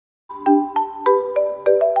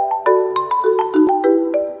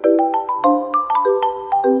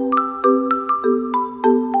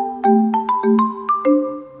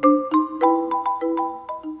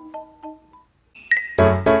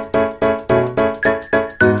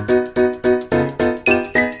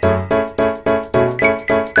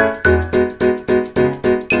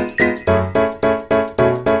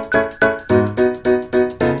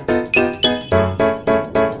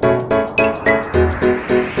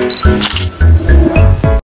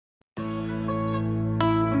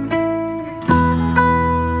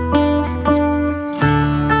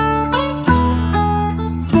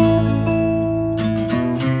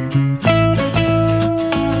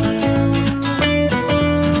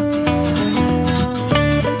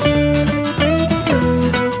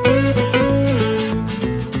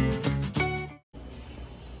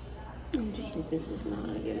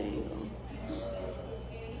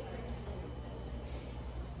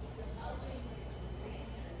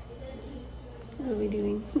are we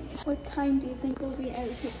doing? What time do you think we'll be out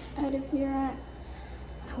of here at?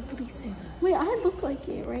 Hopefully soon. Wait, I look like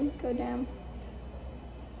you, right? Go down.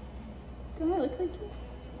 Do I look like you?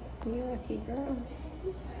 You lucky girl.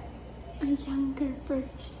 A younger version.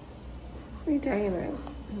 What are you talking about?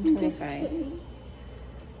 I'm 25.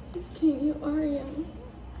 Just kidding, you are young.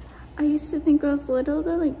 I used to think when I was little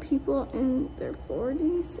that like people in their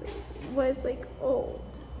 40s was like old.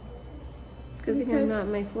 Good thing I'm not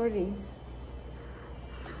in my 40s.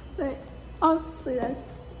 But obviously that's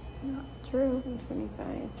not true. I'm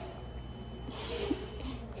 25.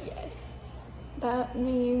 Yes. That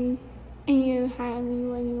means you had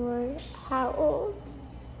me when you were how old?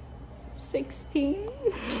 16?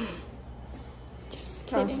 Just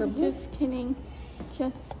kidding. Possibly. Just kidding.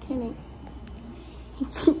 Just kidding.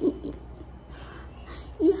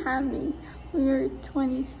 You had me when you were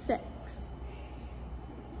 26.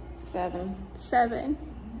 7.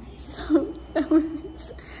 So that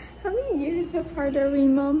was, how many years apart are we,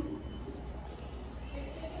 Mom?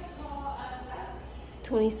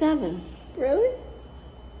 27. Really?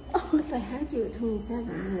 Oh, if I had you at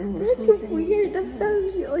 27, then we're that's 27 weird. years That apart.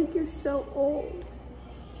 sounds like you're so old.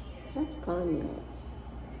 Stop calling me old.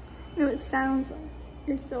 No, it sounds like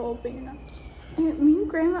you're so old, but you're not. And me and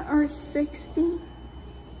Grandma are 60.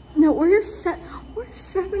 No, we're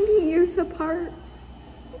 70 years apart.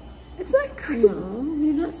 Isn't that crazy? No,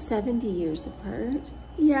 you're not 70 years apart.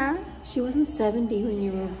 Yeah. She wasn't 70 when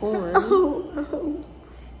you were born. Oh.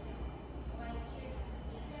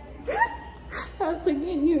 I was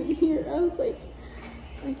looking you here. I was like,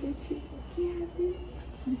 I guess you looking at me.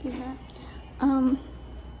 Something that.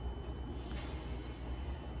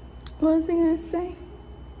 What was I gonna say?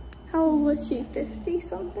 How old was she? 50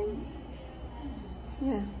 something?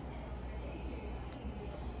 Yeah.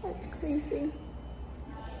 That's crazy.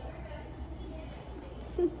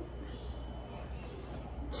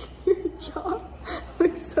 Your jaw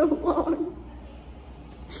looks so long.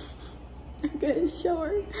 I'm gonna show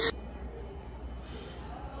her.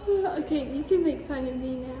 Okay, you can make fun of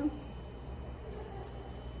me now.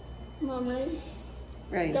 Mom, ready?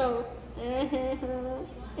 Right. Go.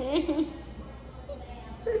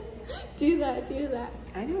 Do that.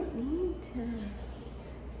 I don't need to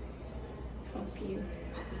help you.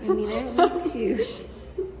 I mean, I don't need to.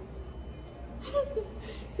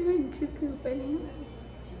 You're in cuckoo bananas.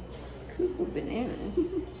 Cuckoo bananas.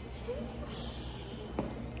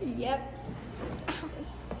 Yep. Ow.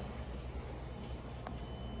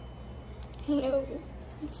 Hello.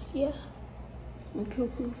 It's yeah. I'm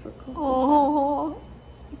cuckoo for Cocoa Oh,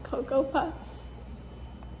 Cocoa Puffs.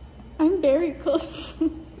 I'm very close.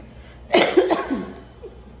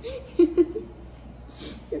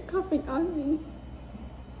 You're coughing on me.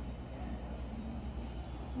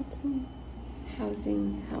 What's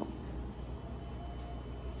housing help?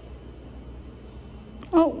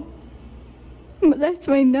 Oh, but that's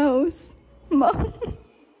my nose. Mom.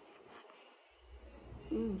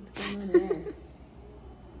 What's going on there?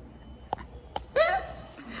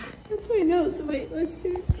 That's my nose. Wait, let's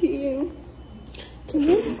do it to you. Can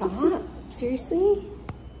you stop? Seriously?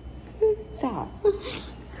 Stop.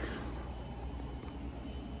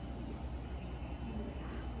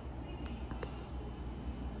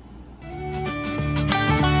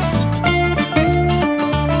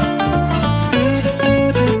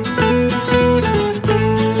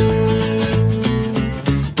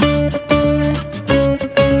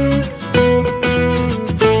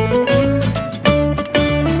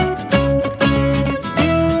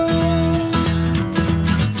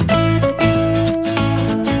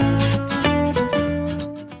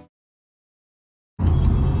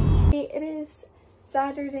 It is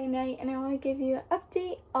Saturday night and I want to give you an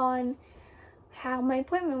update on how my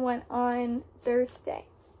appointment went on Thursday.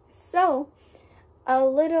 So, a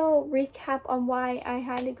little recap on why I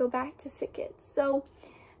had to go back to Sick Kids. So,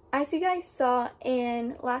 as you guys saw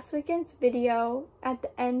in last weekend's video at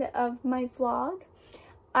the end of my vlog,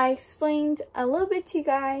 I explained a little bit to you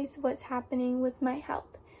guys what's happening with my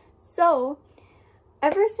health. So,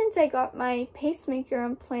 ever since I got my pacemaker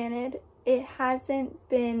implanted, it hasn't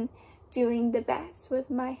been doing the best with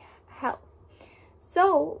my health.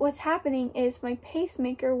 So what's happening is my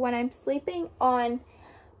pacemaker, when I'm sleeping on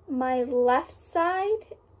my left side,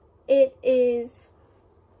 it is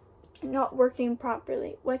not working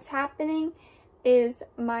properly. What's happening is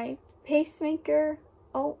my pacemaker,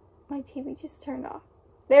 oh, my TV just turned off.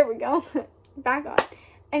 There we go. Back on.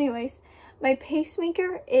 Anyways, my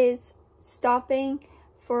pacemaker is stopping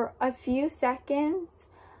for a few seconds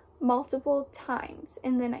multiple times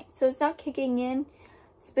in the night. So it's not kicking in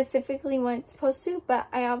specifically when it's supposed to, but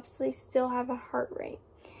I obviously still have a heart rate.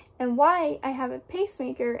 And why I have a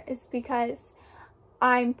pacemaker is because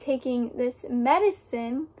I'm taking this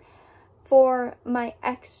medicine for my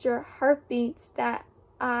extra heartbeats that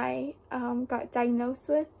I got diagnosed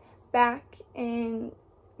with back in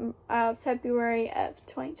February of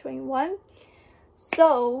 2021.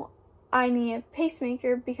 So I need a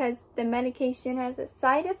pacemaker because the medication has a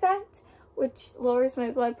side effect which lowers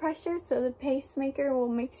my blood pressure, so the pacemaker will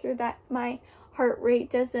make sure that my heart rate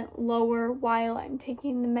doesn't lower while I'm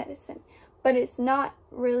taking the medicine. But it's not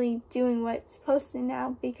really doing what it's supposed to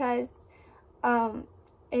now because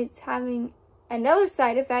it's having another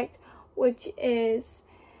side effect, which is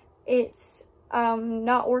it's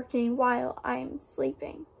not working while I'm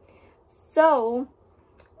sleeping. So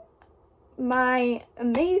my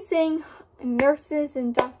amazing nurses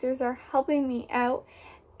and doctors are helping me out,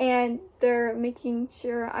 and they're making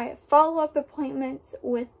sure I have follow-up appointments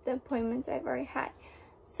with the appointments I've already had.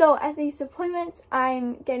 So at these appointments,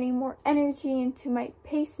 I'm getting more energy into my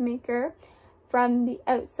pacemaker from the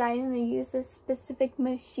outside, and they use a specific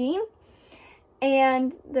machine.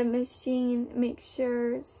 And the machine makes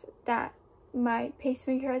sure that my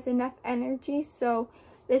pacemaker has enough energy so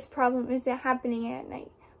this problem isn't happening at night.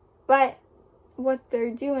 But what they're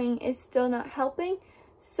doing is still not helping.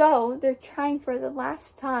 So they're trying for the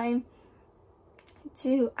last time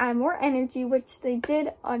to add more energy, which they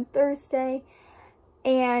did on Thursday.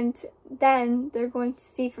 And then they're going to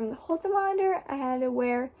see from the Holter monitor I had to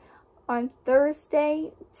wear on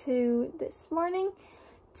Thursday to this morning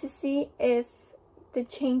to see if the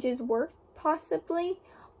changes worked possibly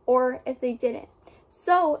or if they didn't.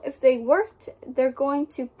 So if they worked, they're going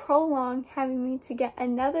to prolong having me to get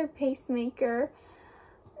another pacemaker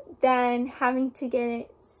than having to get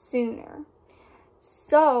it sooner.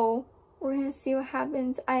 So we're going to see what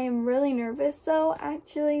happens. I am really nervous though,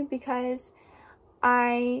 actually, because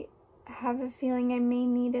I have a feeling I may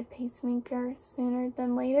need a pacemaker sooner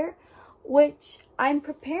than later, which I'm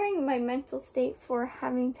preparing my mental state for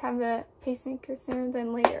having to have a pacemaker sooner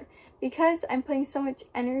than later. Because I'm putting so much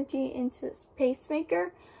energy into this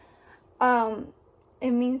pacemaker,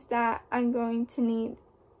 it means that I'm going to need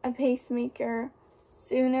a pacemaker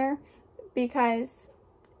sooner, because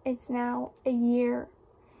it's now a year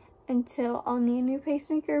until I'll need a new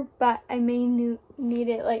pacemaker, but I may need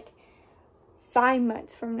it like 5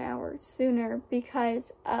 months from now or sooner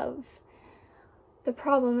because of the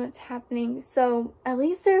problem that's happening. So at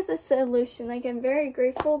least there's a solution. Like, I'm very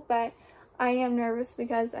grateful, but I am nervous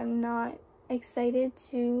because I'm not excited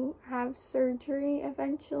to have surgery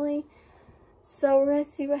eventually. So we're going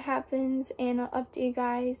to see what happens, and I'll update you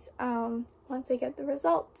guys once I get the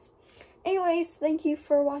results. Anyways, thank you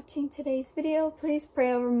for watching today's video. Please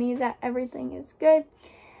pray over me that everything is good.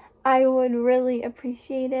 I would really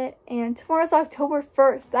appreciate it. And tomorrow's October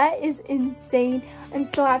 1st. That is insane. I'm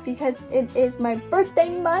so happy because it is my birthday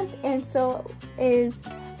month, and so is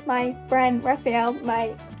my friend Raphael,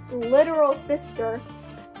 my literal sister.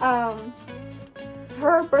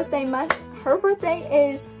 Her birthday month, her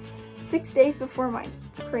birthday is 6 days before mine.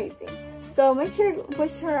 Crazy. So make sure to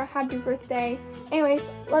wish her a happy birthday. Anyways,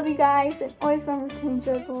 love you guys, and always remember to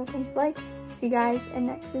enjoy the little things like. See you guys in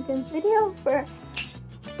next weekend's video for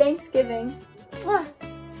Thanksgiving. Mwah.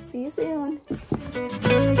 See you soon.